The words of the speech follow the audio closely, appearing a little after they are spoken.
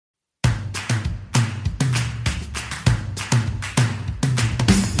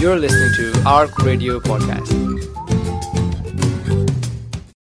You're listening to ARC Radio Podcast.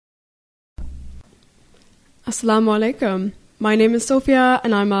 Assalamu alaikum. My name is Sophia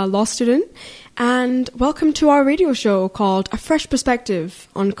and I'm a law student. And welcome to our radio show called A Fresh Perspective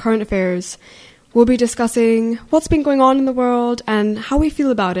on Current Affairs. We'll be discussing what's been going on in the world and how we feel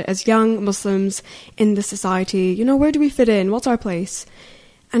about it as young Muslims in the society. You know, where do we fit in? What's our place?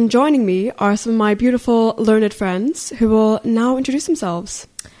 And joining me are some of my beautiful, learned friends who will now introduce themselves.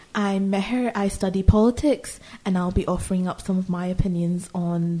 I'm Meher, I study politics, and I'll be offering up some of my opinions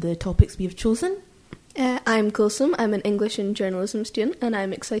on the topics we have chosen. I'm Kulsum, I'm an English and journalism student, and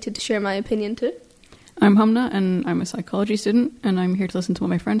I'm excited to share my opinion too. I'm Hamna, and I'm a psychology student, and I'm here to listen to what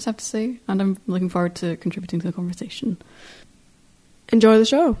my friends have to say, and I'm looking forward to contributing to the conversation. Enjoy the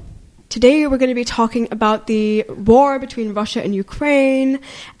show. Today we're going to be talking about the war between Russia and Ukraine,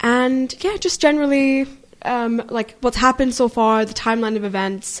 and just generally like what's happened so far, the timeline of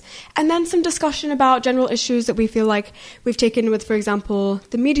events, and then some discussion about general issues that we feel like we've taken with, for example,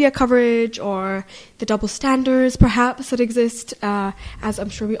 the media coverage or the double standards perhaps that exist, as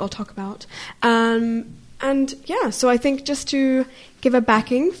I'm sure we all talk about. So I think just to give a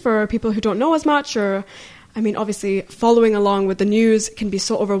backing for people who don't know as much, or obviously, following along with the news can be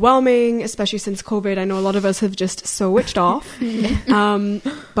so overwhelming, especially since COVID. I know a lot of us have just switched off.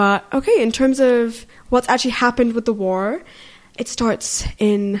 But, okay, in terms of what's actually happened with the war, it starts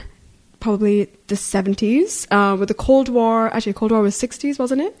in probably the 70s with the Cold War. Actually, Cold War was 60s,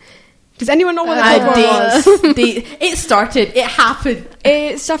 wasn't it? Does anyone know what the Cold War was? It started. It happened.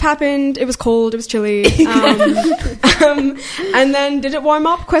 Stuff happened. It was cold. It was chilly. And then did it warm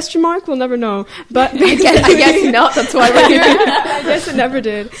up? ? We'll never know. But I guess not. That's why we're here. I guess it never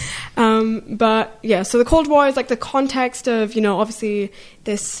did. So the Cold War is like the context of, obviously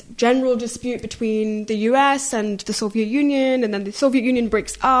this general dispute between the US and the Soviet Union, and then the Soviet Union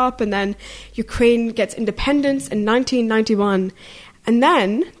breaks up, and then Ukraine gets independence in 1991. And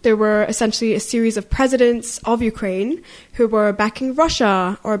then there were essentially a series of presidents of Ukraine who were backing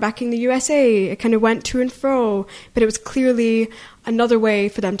Russia or backing the USA. It kind of went to and fro, but it was clearly another way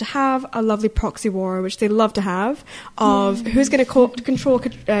for them to have a lovely proxy war, which they love to have, of who's going to control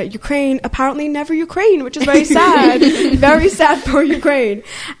Ukraine. Apparently never Ukraine, which is very sad. Very sad for Ukraine.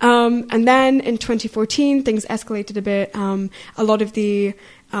 And then in 2014, things escalated a bit. A lot of the...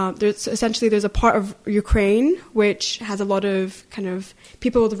 there's a part of Ukraine which has a lot of kind of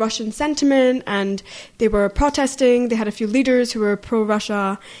people with Russian sentiment, and they were protesting. They had a few leaders who were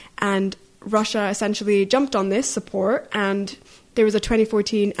pro-Russia, and Russia essentially jumped on this support, and there was a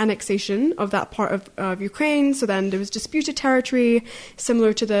 2014 annexation of that part of Ukraine. So then there was disputed territory,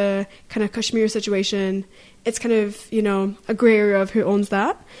 similar to the kind of Kashmir situation. It's kind of, a grey area of who owns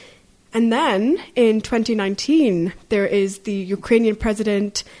that. And then in 2019, there is the Ukrainian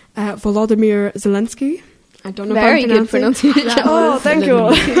president, Volodymyr Zelensky. I don't know Very if I'm good pronunciation. Oh, thank you.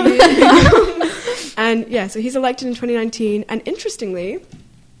 So he's elected in 2019. And interestingly,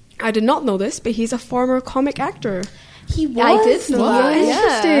 I did not know this, but he's a former comic actor. He was. I did know that.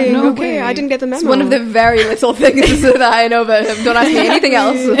 Interesting. No okay, way. I didn't get the memo. It's one of the very little things that I know about him. Don't ask me anything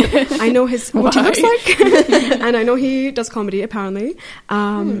else. I know what he looks like, and I know he does comedy, apparently.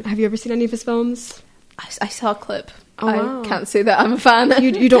 Have you ever seen any of his films? I saw a clip. Oh, wow. I can't say that I'm a fan.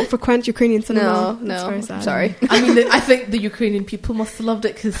 You don't frequent Ukrainian cinema? No. That's very sad. Sorry. I think the Ukrainian people must have loved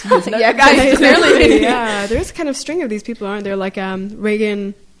it because he was clearly. Yeah, there's kind of string of these people, aren't there? Like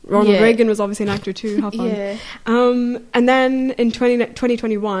Reagan. Ronald Reagan was obviously an actor too. How fun. Yeah. And then in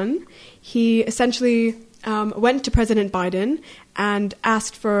 2021, he essentially went to President Biden and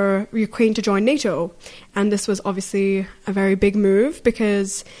asked for Ukraine to join NATO. And this was obviously a very big move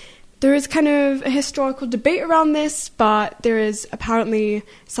because there is kind of a historical debate around this, but there is apparently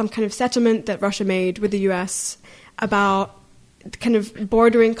some kind of settlement that Russia made with the US about kind of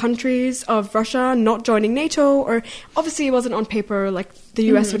bordering countries of Russia not joining NATO, or obviously it wasn't on paper, like the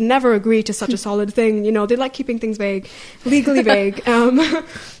US would never agree to such a solid thing, they like keeping things vague, legally vague,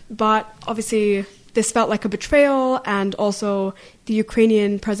 but obviously this felt like a betrayal. And also the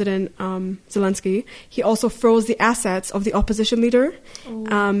Ukrainian president, Zelensky, he also froze the assets of the opposition leader,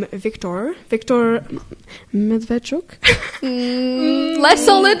 Viktor Medvedchuk. Less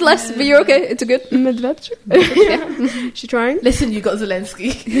solid, but you're okay. It's a good. Medvedchuk? She trying? Listen, you got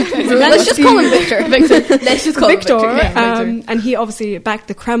Zelensky. Let's just call him Victor. Let's just call Victor. him Victor. Yeah, Victor. And he obviously backed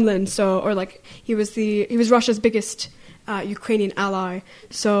the Kremlin, he was Russia's biggest Ukrainian ally.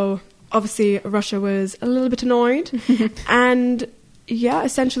 So obviously Russia was a little bit annoyed. And yeah,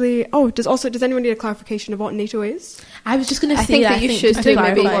 essentially. Oh, does anyone need a clarification of what NATO is? I was just going to I say think that you should to do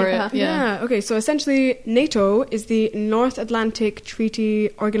maybe. clarify. Yeah. Okay. So essentially, NATO is the North Atlantic Treaty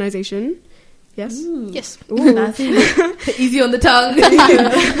Organization. Yes. Yes. Ooh. That's easy on the tongue.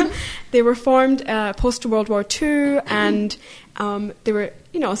 They were formed post World War II, and they were,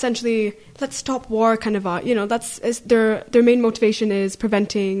 essentially, let's stop war kind of that's their main motivation is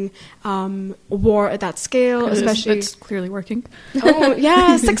preventing war at that scale, especially. It's clearly working. Oh,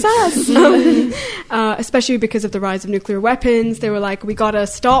 yeah, success! Especially because of the rise of nuclear weapons. They were like, we gotta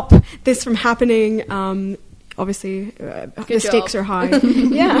stop this from happening. Obviously, the stakes are high.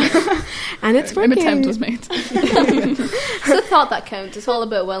 Yeah. And it's working. An attempt was made. It's the thought that counts. It's all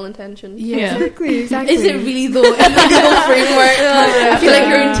about well-intentioned. Yeah. Exactly. Is it really though? In the legal framework, I feel like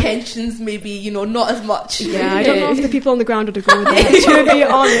your intentions maybe not as much. Yeah, I don't know if the people on the ground would agree with that, to be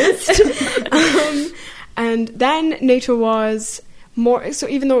honest. And then NATO was more. So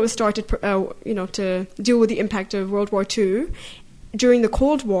even though it was started, to deal with the impact of World War II, during the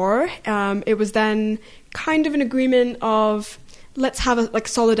Cold War, it was then kind of an agreement of let's have a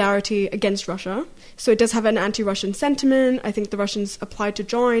solidarity against Russia. So it does have an anti-Russian sentiment. I think the Russians applied to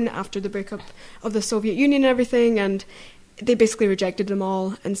join after the breakup of the Soviet Union and everything, and they basically rejected them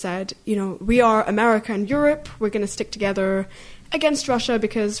all and said, we are America and Europe. We're going to stick together against Russia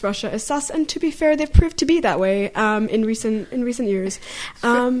because Russia is sus. And to be fair, they've proved to be that way in recent years.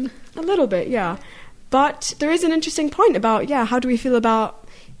 A little bit, yeah. But there is an interesting point about, how do we feel about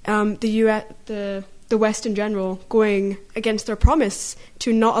the US, the West in general, going against their promise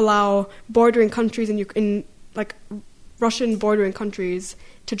to not allow bordering countries in Russian bordering countries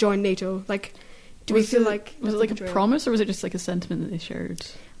to join NATO? Like, do we feel like... Was it like a promise, or was it just like a sentiment that they shared?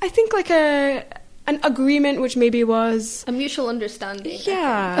 I think like an agreement, which maybe was... A mutual understanding.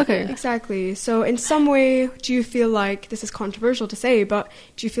 Yeah, okay. Exactly. So in some way, do you feel like, this is controversial to say, but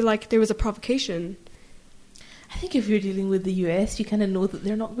do you feel like there was a provocation? I think if you're dealing with the US, you kind of know that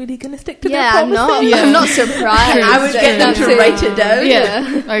they're not really going to stick to their promises. I'm not surprised. I would get them to write it down.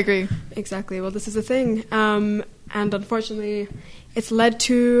 Yeah, I agree. Exactly. Well, this is the thing. And unfortunately, it's led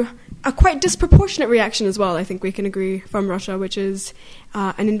to a quite disproportionate reaction as well, I think we can agree, from Russia, which is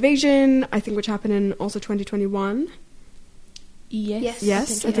an invasion, I think, which happened in also 2021. Yes,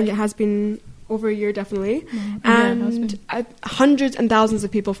 I think it has been over a year, definitely. And hundreds and thousands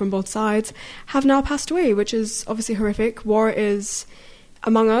of people from both sides have now passed away, which is obviously horrific. War is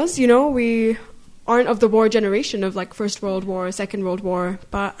among us, we aren't of the war generation of like First World War, Second World War,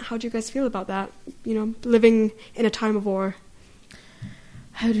 but how do you guys feel about that, living in a time of war?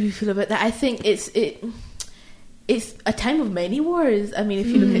 How do you feel about that? I think it's a time of many wars. I mean, if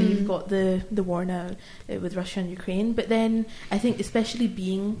you look at, you've got the war now with Russia and Ukraine, but then I think especially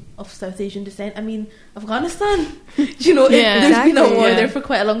being of South Asian descent, I mean, Afghanistan, there's been a war there for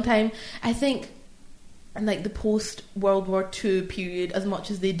quite a long time. I think, and like the post-World War II period, as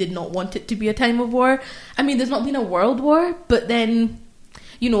much as they did not want it to be a time of war, I mean, there's not been a world war, but then...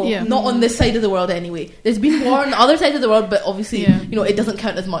 not on this side of the world anyway. There's been war on the other side of the world, but obviously, it doesn't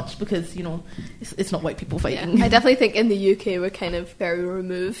count as much because, it's not white people fighting. Yeah. I definitely think in the UK we're kind of very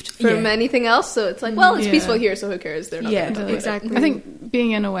removed from anything else, so it's like, well, it's peaceful here, so who cares? They're not going to do it. Exactly. I think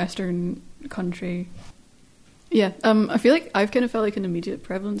being in a Western country, I feel like I've kind of felt like an immediate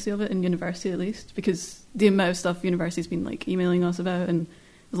prevalency of it in university at least, because the amount of stuff university's been like emailing us about, and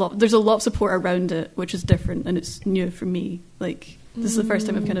there's a lot of support around it, which is different and it's new for me. Like, this is the first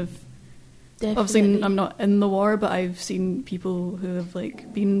time I've kind of... Definitely. Obviously, I'm not in the war, but I've seen people who have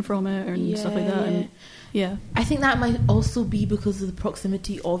like been from it and stuff like that. Yeah. And I think that might also be because of the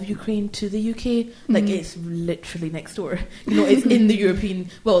proximity of Ukraine to the UK. Like, it's literally next door. It's in the European...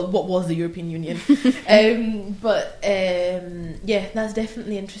 Well, what was the European Union. That's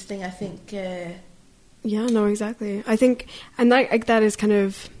definitely interesting, I think. Yeah, no, exactly. I think... And that is kind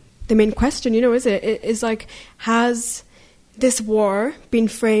of the main question, is it? It is like, has this war been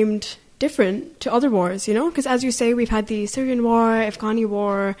framed different to other wars, because as you say, we've had the Syrian war, Afghani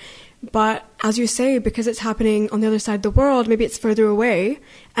war, but as you say, because it's happening on the other side of the world, maybe it's further away,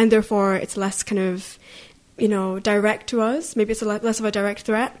 and therefore it's less kind of, direct to us. Maybe it's less of a direct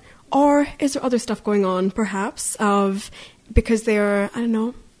threat. Or is there other stuff going on, perhaps, because they're, I don't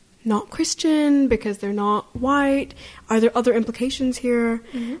know, not Christian, because they're not white? Are there other implications here?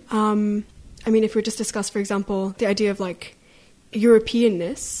 I mean, if we just discuss, for example, the idea of like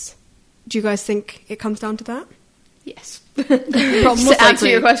Europeanness, do you guys think it comes down to that? Yes. to answer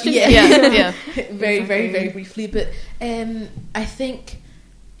your question, yeah. Very, very, very briefly, but I think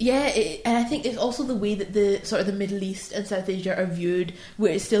Yeah, and I think it's also the way that the sort of the Middle East and South Asia are viewed,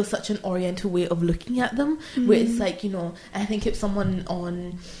 where it's still such an Oriental way of looking at them, where it's like, you know, I think it's someone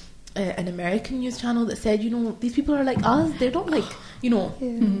on an American news channel that said, you know, these people are like us, they're not like, you know,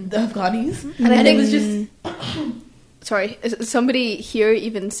 the Afghanis. And I think it was just... Sorry, somebody here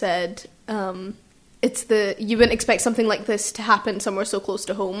even said... you wouldn't expect something like this to happen somewhere so close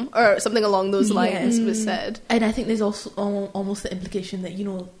to home, or something along those lines was said. And I think there's also almost the implication that, you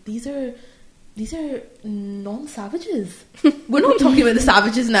know, these are non-savages. We're not talking about the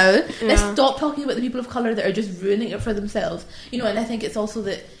savages now. Yeah. Let's stop talking about the people of colour that are just ruining it for themselves. You know, and I think it's also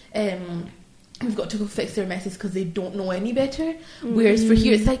that we've got to go fix their messes because they don't know any better. Whereas for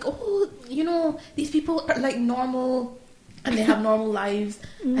here, it's like, oh, you know, these people are like normal... and they have normal lives,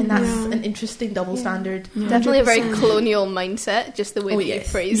 and that's an interesting double standard. Yeah. Definitely a very colonial mindset, just the way that you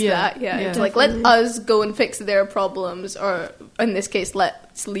phrase that. Yeah, it's like, let us go and fix their problems, or in this case,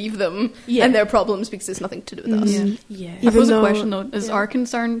 let's leave them and their problems because it's nothing to do with us. I suppose a question though, is our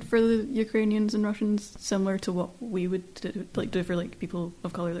concern for the Ukrainians and Russians similar to what we would do for like people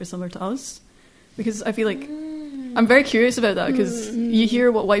of colour that are similar to us? Because I feel like I'm very curious about that, because you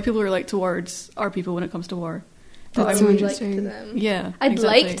hear what white people are like towards our people when it comes to war. That's so interesting. To them. Yeah, I'd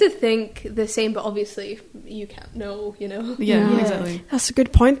like to think the same, but obviously you can't know, you know? Yeah, exactly. That's a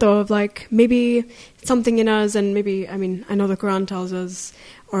good point, though, of like maybe something in us, and maybe, I mean, I know the Quran tells us,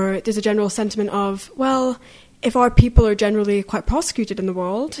 or there's a general sentiment of, well, if our people are generally quite prosecuted in the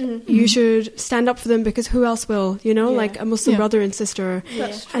world, you should stand up for them because who else will, you know, like a Muslim brother and sister.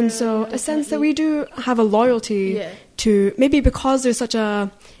 That's true, and so a sense that we do have a loyalty to, maybe because there's such a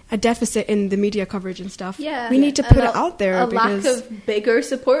deficit in the media coverage and stuff. Yeah, we need to put it out there. A lack of bigger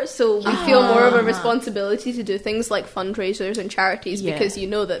support, so we feel more of a responsibility to do things like fundraisers and charities because you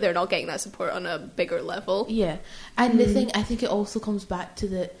know that they're not getting that support on a bigger level. Yeah, and the thing, I think it also comes back to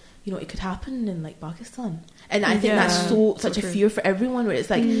the, you know, it could happen in like Pakistan, and I think that's such a fear for everyone. Where it's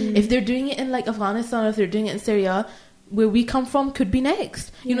like, if they're doing it in like Afghanistan, or if they're doing it in Syria, where we come from could be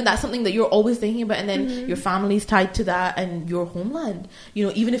next. You know, that's something that you're always thinking about, and then your family's tied to that and your homeland. You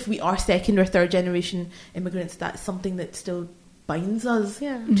know, even if we are second or third generation immigrants, that's something that still binds us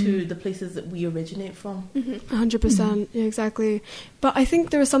to the places that we originate from. 100%, yeah, exactly. But I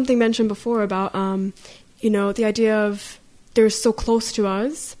think there was something mentioned before about, you know, the idea of they're so close to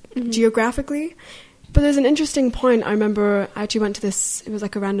us geographically. But there's an interesting point. I remember I actually went to this, it was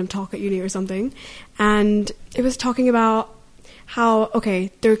like a random talk at uni or something, and it was talking about how,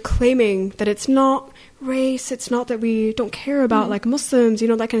 okay, they're claiming that it's not race, it's not that we don't care about like Muslims, you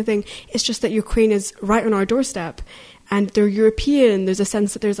know, that kind of thing. It's just that Ukraine is right on our doorstep and they're European. There's a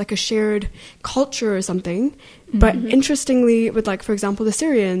sense that there's like a shared culture or something. But interestingly, with like, for example, the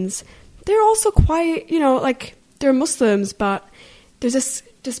Syrians, they're also quite, you know, like they're Muslims, but there's this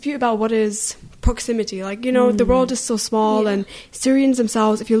dispute about what is proximity. Like, you know, the world is so small, and Syrians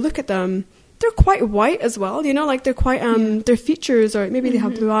themselves, if you look at them, they're quite white as well, you know, like they're quite, their features, or maybe they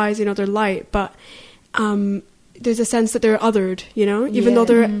have blue eyes, you know, they're light, but there's a sense that they're othered, you know, even though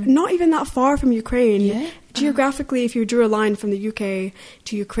they're not even that far from Ukraine. Geographically, if you drew a line from the UK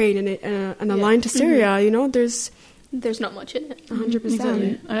to Ukraine and a line to Syria, you know, there's not much in it. 100%.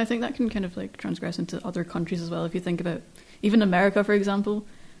 Exactly. And I think that can kind of like transgress into other countries as well. If you think about even America, for example,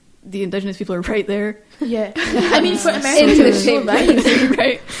 the indigenous people are right there. Yeah. I mean, for America, it's so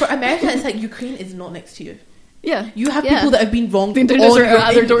right. For America, it's like Ukraine is not next to you. Yeah. You have people that have been wronged. The indigenous are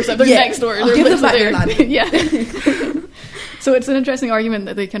at their doorstep. They're next door. They're give them back their land. Yeah. So it's an interesting argument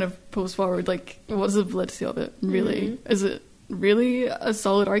that they kind of pose forward. Like, what's the validity of it, really? Is it really a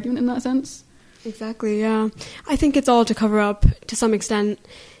solid argument in that sense? Exactly, yeah. I think it's all to cover up, to some extent,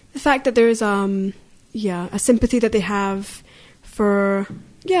 the fact that there's a sympathy that they have for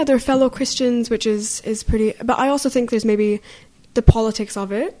their fellow Christians, which is pretty. But I also think there's maybe the politics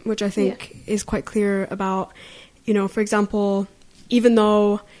of it, which I think is quite clear about, you know, for example, even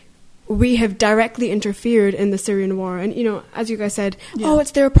though we have directly interfered in the Syrian war, and, you know, as you guys said,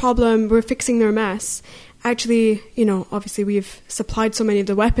 it's their problem, we're fixing their mess. Actually, you know, obviously we've supplied so many of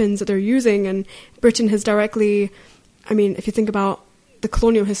the weapons that they're using, and Britain has directly, I mean, if you think about the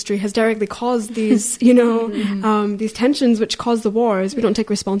colonial history, has directly caused these, you know, these tensions which caused the wars. We don't take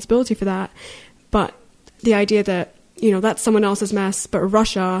responsibility for that. But the idea that, you know, that's someone else's mess, but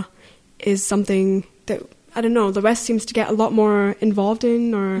Russia is something that, I don't know, the West seems to get a lot more involved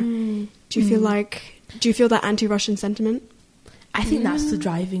in, or do you feel that anti-Russian sentiment? I think that's the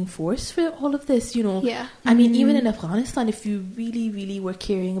driving force for all of this, you know. Yeah. I mean, even in Afghanistan, if you really, really were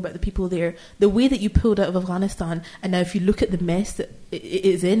caring about the people there, the way that you pulled out of Afghanistan, and now if you look at the mess that it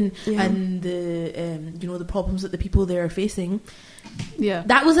is in, and the, you know, the problems that the people there are facing, Yeah.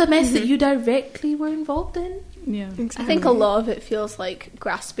 That was a mess that you directly were involved in. Yeah. Exactly. I think a lot of it feels like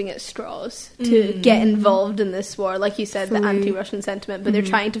grasping at straws to get involved in this war. Like you said, the anti-Russian sentiment, but they're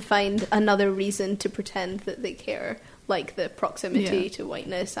trying to find another reason to pretend that they care, like the proximity to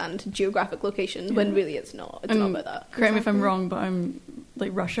whiteness and geographic location, when really it's not. It's not about that. Correct me if I'm wrong, but I'm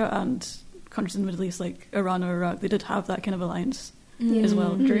like Russia and countries in the Middle East, like Iran or Iraq, they did have that kind of alliance as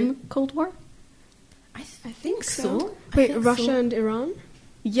well during the Cold War. I think so. Wait, Russia and Iran?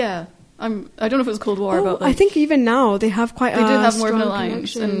 Yeah. I don't know if it was Cold War, but I think even now they have quite. They do have more of an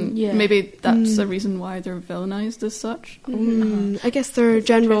alliance, connection. and maybe that's a reason why they're villainized as such. I guess they're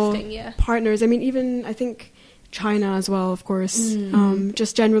general partners. I mean, even I think China as well, of course.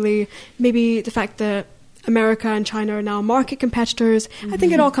 Just generally, maybe the fact that America and China are now market competitors. I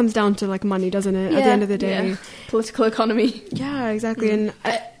think it all comes down to like money, doesn't it? At the end of the day, political economy. Yeah, exactly.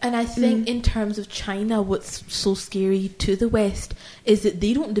 And I think in terms of China, what's so scary to the West is that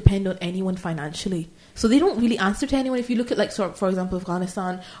they don't depend on anyone financially. So they don't really answer to anyone. If you look at, like, sort of, for example,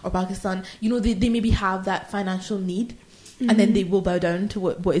 Afghanistan or Pakistan, you know, they maybe have that financial need. And then they will bow down to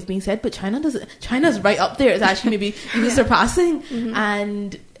what is being said, but China doesn't. China's right up there. It's actually maybe even surpassing,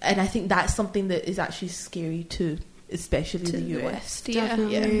 and I think that's something that is actually scary too, especially to the US.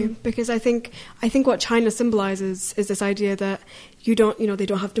 Definitely, because I think what China symbolizes is this idea that they don't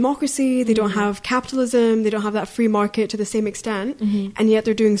have democracy, they don't have capitalism, they don't have that free market to the same extent, and yet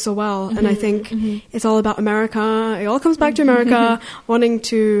they're doing so well. And I think it's all about America. It all comes back to America wanting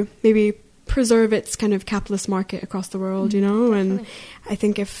to maybe preserve its kind of capitalist market across the world, you know. And I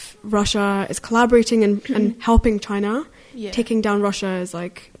think if Russia is collaborating and helping China, taking down Russia is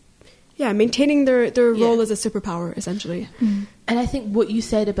like, maintaining their role as a superpower, essentially. And I think what you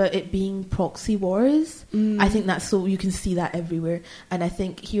said about it being proxy wars, I think that's so, you can see that everywhere. And I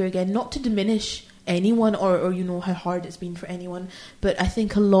think here again, not to diminish anyone or you know, how hard it's been for anyone, but I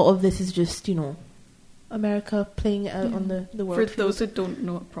think a lot of this is just, you know, America playing it out on the world. For those who don't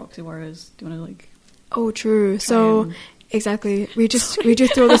know what proxy war is, do you want to like... Oh, true. So, exactly. We just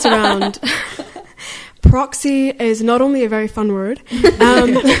throw this around. Proxy is not only a very fun word,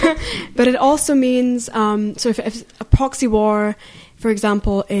 but it also means, so if a proxy war, for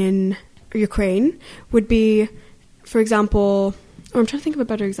example, in Ukraine, would be, for example... I'm trying to think of a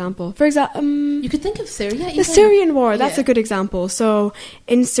better example. For example, you could think of Syria. The Syrian war, that's a good example. So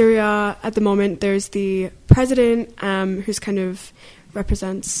in Syria at the moment, there's the president who's kind of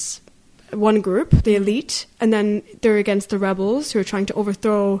represents one group, the elite, and then they're against the rebels who are trying to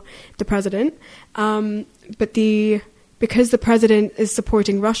overthrow the president. But because the president is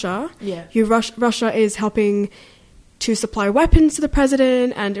supporting Russia, Russia is helping to supply weapons to the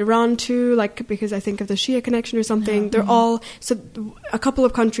president, and Iran too, like, because I think of the Shia connection or something. They're all, so a couple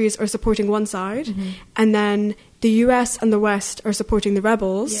of countries are supporting one side, and then the US and the West are supporting the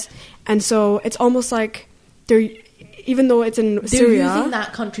rebels. And so it's almost like they're, even though it's in Syria, they're using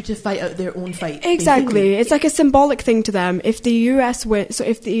that country to fight out their own fight. Exactly. Basically. It's like a symbolic thing to them. If the US win, so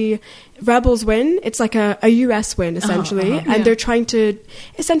if the rebels win, it's like a US win, essentially. And they're trying to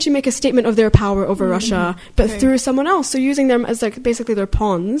essentially make a statement of their power over Russia, but through someone else. So using them as like basically their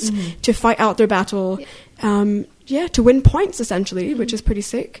pawns to fight out their battle, to win points, essentially, which is pretty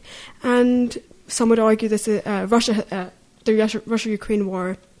sick. And some would argue this the Russia-Ukraine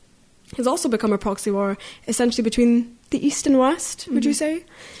war has also become a proxy war, essentially between the East and West, would you say?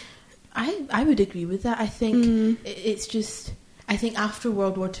 I would agree with that. I think it's just... I think after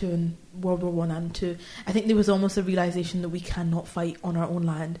World War II and World War I and II, I think there was almost a realisation that we cannot fight on our own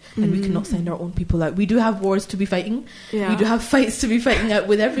land and we cannot send our own people out. We do have wars to be fighting. We do have fights to be fighting out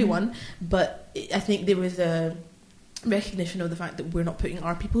with everyone. But I think there was a recognition of the fact that we're not putting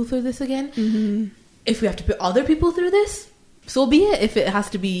our people through this again. If we have to put other people through this, so be it. If it has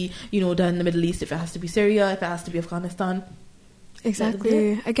to be, you know, down in the Middle East, if it has to be Syria, if it has to be Afghanistan.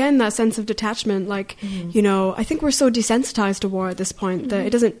 Exactly. Again, that sense of detachment, like, you know, I think we're so desensitized to war at this point that it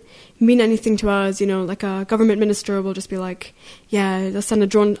doesn't mean anything to us. You know, like a government minister will just be like, yeah, let's send a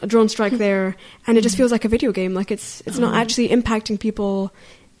drone strike there. And it just feels like a video game. Like it's not actually impacting people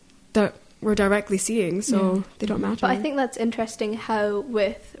that we're directly seeing, so they don't matter. But I think that's interesting how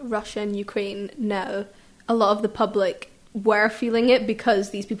with Russia and Ukraine now, a lot of the public were feeling it because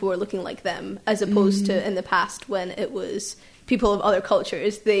these people were looking like them, as opposed to in the past when it was people of other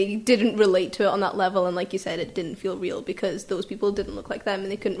cultures. They didn't relate to it on that level, and like you said, it didn't feel real because those people didn't look like them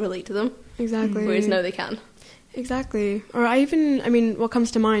and they couldn't relate to them. Exactly. Whereas now they can. Exactly. Or what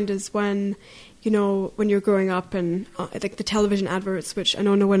comes to mind is when you're growing up and like the television adverts, which I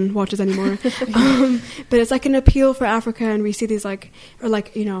know no one watches anymore, but it's like an appeal for Africa, and we see these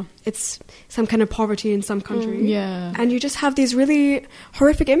it's some kind of poverty in some country, Yeah. and you just have these really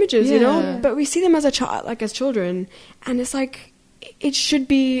horrific images, Yeah. but we see them as as children, and it's like it should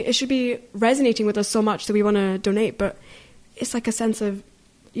be resonating with us so much that we want to donate, but it's like a sense of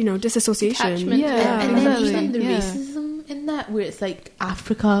disassociation. Detachment. Yeah. And then exactly. even the Yeah. racism in that, where it's like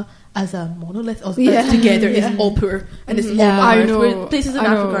Africa as a monolith, or Yeah. together Yeah. is all poor, and it's all Yeah. on I earth, know. where places in I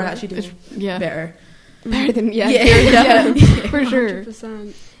Africa know. are actually doing Yeah. better. Better than Yeah. For sure.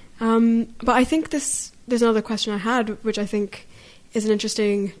 100%. But I think there's another question I had, which I think is an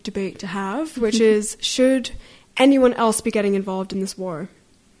interesting debate to have, which is, should anyone else be getting involved in this war?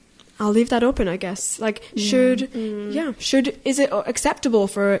 I'll leave that open, I guess. Like, is it acceptable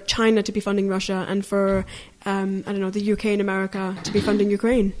for China to be funding Russia and for, the UK and America to be funding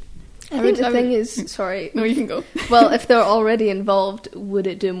Ukraine? I think the thing is, sorry. No, you can go. Well, if they're already involved, would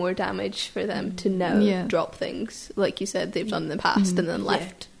it do more damage for them to now Yeah. drop things? Like you said, they've done in the past and then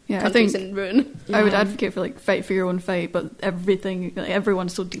left Yeah, I countries think in ruin. I would advocate for fight for your own fight, but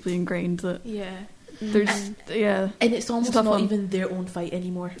everyone's so deeply ingrained that there's And it's almost tough not one. even their own fight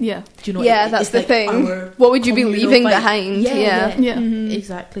anymore. yeah. Do you know? Yeah, It- that's it's the like thing. our What would you be communal leaving fight. behind? Yeah. Yeah.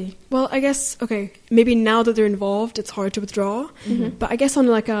 Exactly. Well, I guess, maybe now that they're involved, it's hard to withdraw. But I guess on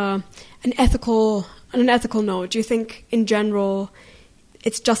like an ethical note, do you think in general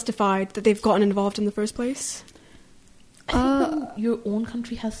it's justified that they've gotten involved in the first place? I think that your own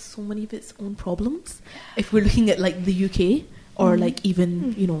country has so many of its own problems. If we're looking at like the UK or like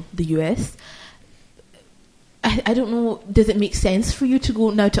even the US, I don't know. Does it make sense for you to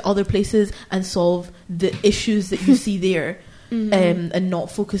go now to other places and solve the issues that you see there, and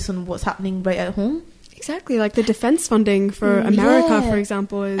not focus on what's happening right at home? Exactly, like the defense funding for America, Yeah. for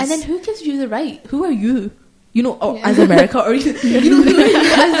example, is... And then who gives you the right? Who are you? As America, or as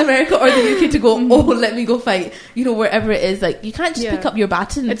America or the UK to go, let me go fight, wherever it is. Like, you can't just pick up your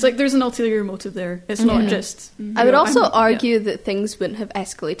baton. It's like there's an ulterior motive there. It's not just... I would also argue that things wouldn't have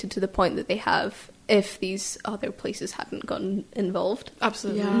escalated to the point that they have if these other places hadn't gotten involved.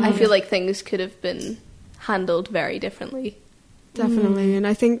 Absolutely. Yeah. I feel like things could have been handled very differently. Definitely. And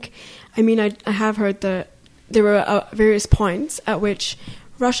I think, I have heard that there were various points at which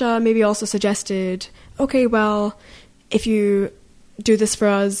Russia maybe also suggested, okay, well, if you do this for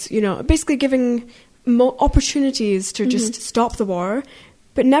us, basically giving opportunities to just stop the war,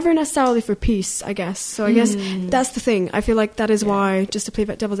 but never necessarily for peace, I guess. So I guess that's the thing. I feel like that is why, just to play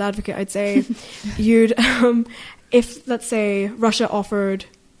devil's advocate, I'd say you'd, if, let's say, Russia offered,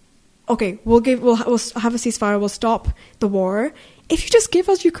 okay, we'll have a ceasefire, we'll stop the war, if you just give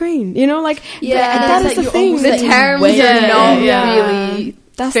us Ukraine, that is the thing. The terms are not really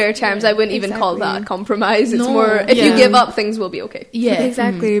That's fair terms. I wouldn't even call that a exactly. compromise. It's No. more, if you Yeah. give up, things will be okay. Yeah,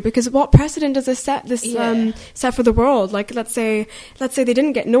 Exactly, because what precedent does this set set for the world? Like, let's say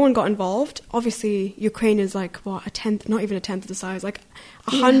no one got involved. Obviously, Ukraine is like what, a tenth, not even a tenth of the size, like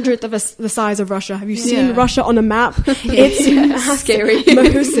 100th of the size of Russia. Have you seen Yeah. Russia on a map? It's Scary.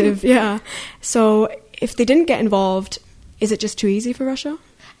 massive. Yeah. So if they didn't get involved, is it just too easy for Russia?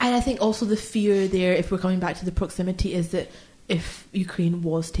 and I think also the fear there, if we're coming back to the proximity, is that if Ukraine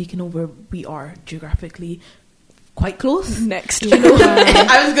was taken over, we are geographically quite close. Next.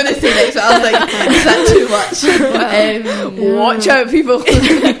 I was going to say next, but I was like, is that too much? Watch out, people.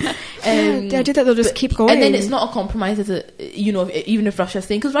 The idea that they'll just keep going. And then it's not a compromise, even if Russia's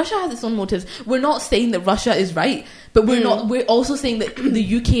saying, because Russia has its own motives. We're not saying that Russia is right, but we're also saying that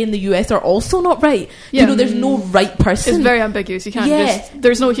the UK and the US are also not right. Yeah. There's no right person. It's very ambiguous. You can't just...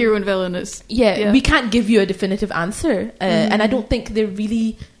 There's no hero and villain. We can't give you a definitive answer. And I don't think there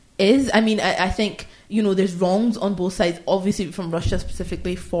really is. I mean, I think, there's wrongs on both sides, obviously from Russia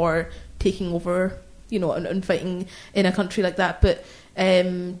specifically for taking over, and fighting in a country like that. But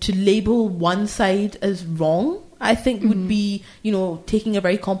to label one side as wrong, I think would be, taking a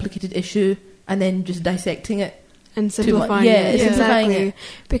very complicated issue and then just dissecting it. And simplifying Yeah, it. simplifying Exactly. it.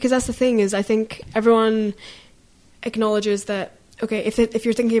 Because that's the thing, is I think everyone acknowledges that, okay, if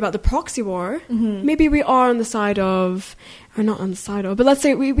you're thinking about the proxy war, maybe we are on the side of, or not on the side of, but let's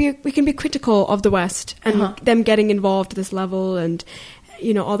say we can be critical of the West and them getting involved at this level and,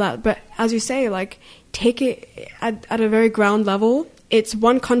 all that. But as you say, like, take it at a very ground level. it's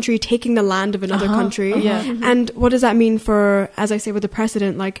one country taking the land of another country. Yeah. And what does that mean for, as I say, with the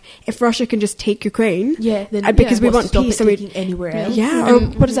precedent, like if Russia can just take Ukraine, then because we what's want to stop peace, it and we taking anywhere else. or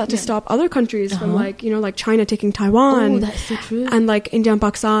what is that to stop other countries from like, like China taking Taiwan? Oh, that's so true. And like India and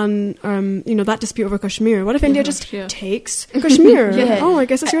Pakistan, that dispute over Kashmir. What if India just Yeah. takes Kashmir? Yeah. Oh, I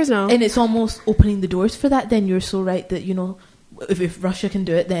guess it's yours now. And it's almost opening the doors for that. Then you're so right that, if Russia can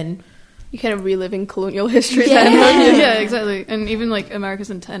do it, then You kind of reliving colonial history Yeah. then. Yeah, exactly. And even like America's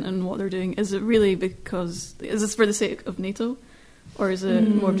intent and what they're doing, is it really because, is this for the sake of NATO? Or is it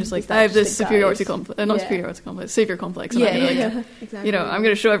more of just like, Is that I have just this a superiority guise? complex, not Yeah. superiority complex, savior complex. And Yeah, I'm gonna, yeah. Exactly. I'm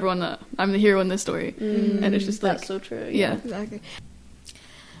going to show everyone that I'm the hero in this story. And it's just like, That's so true. yeah. Exactly.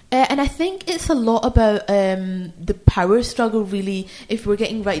 And I think it's a lot about the power struggle, really, if we're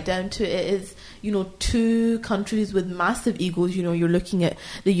getting right down to it, is, two countries with massive egos. You're looking at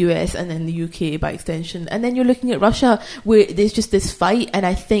the US and then the UK by extension. And then you're looking at Russia, where there's just this fight. And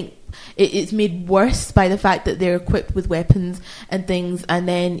I think it's made worse by the fact that they're equipped with weapons and things. And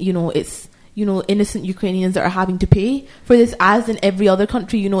then, it's innocent Ukrainians that are having to pay for this, as in every other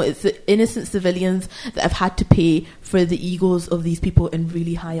country. It's the innocent civilians that have had to pay for the egos of these people in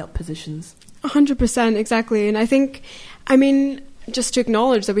really high up positions. 100%, exactly. And I think, just to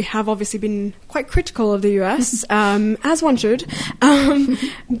acknowledge that we have obviously been quite critical of the US, as one should.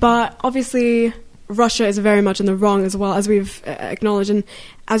 But obviously, Russia is very much in the wrong as well, as we've acknowledged. And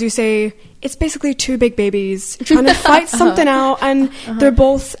as you say, it's basically two big babies trying to fight something out, and they're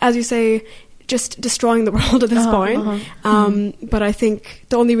both, as you say, just destroying the world at this point. But I think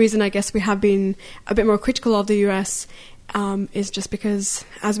the only reason I guess we have been a bit more critical of the US is just because,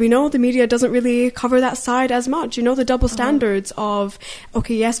 as we know, the media doesn't really cover that side as much. The double standards of,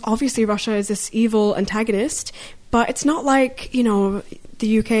 okay, yes, obviously Russia is this evil antagonist, but it's not like,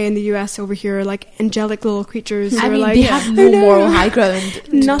 the UK and the US over here, like angelic little creatures who are like, they have no moral high ground.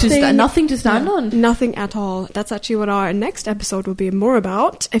 Nothing to stand on. Nothing at all. That's actually what our next episode will be more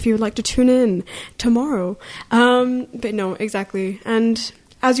about, if you would like to tune in tomorrow. But no, exactly. And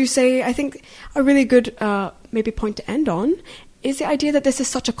as you say, I think a really good maybe point to end on is the idea that this is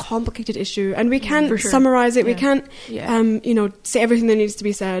such a complicated issue, and we can't summarize it. We can't, say everything that needs to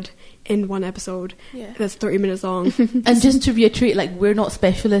be said in one episode that's 30 minutes long. And just to reiterate, like, we're not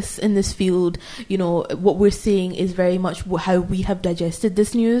specialists in this field. What we're saying is very much how we have digested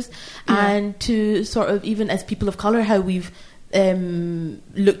this news, and to sort of, even as people of colour, how we've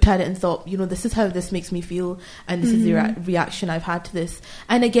looked at it and thought, this is how this makes me feel, and this is the reaction I've had to this.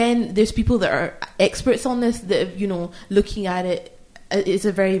 And again, there's people that are experts on this that, looking at it. It's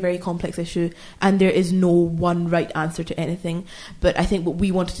a very, very complex issue, and there is no one right answer to anything. But I think what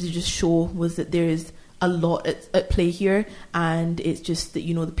we wanted to just show was that there is a lot at play here, and it's just that,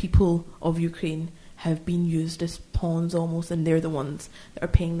 the people of Ukraine have been used as pawns almost, and they're the ones that are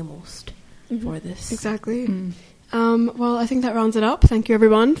paying the most for this. Exactly. Well, I think that rounds it up. Thank you,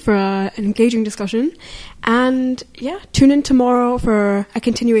 everyone, for an engaging discussion. And tune in tomorrow for a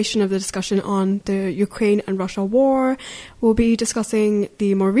continuation of the discussion on the Ukraine and Russia war. We'll be discussing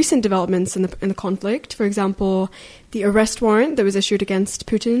the more recent developments in the conflict. For example, the arrest warrant that was issued against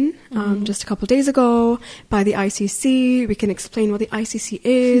Putin just a couple of days ago by the ICC. We can explain what the ICC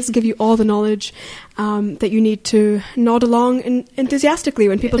is, give you all the knowledge that you need to nod along enthusiastically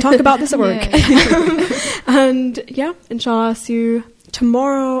when people talk about this at work. And inshallah, see you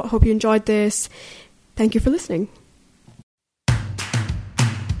tomorrow. I hope you enjoyed this. Thank you for listening.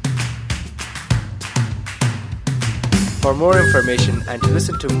 For more information and to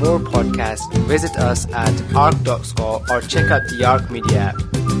listen to more podcasts, visit us at arc.score or check out the Arc Media app.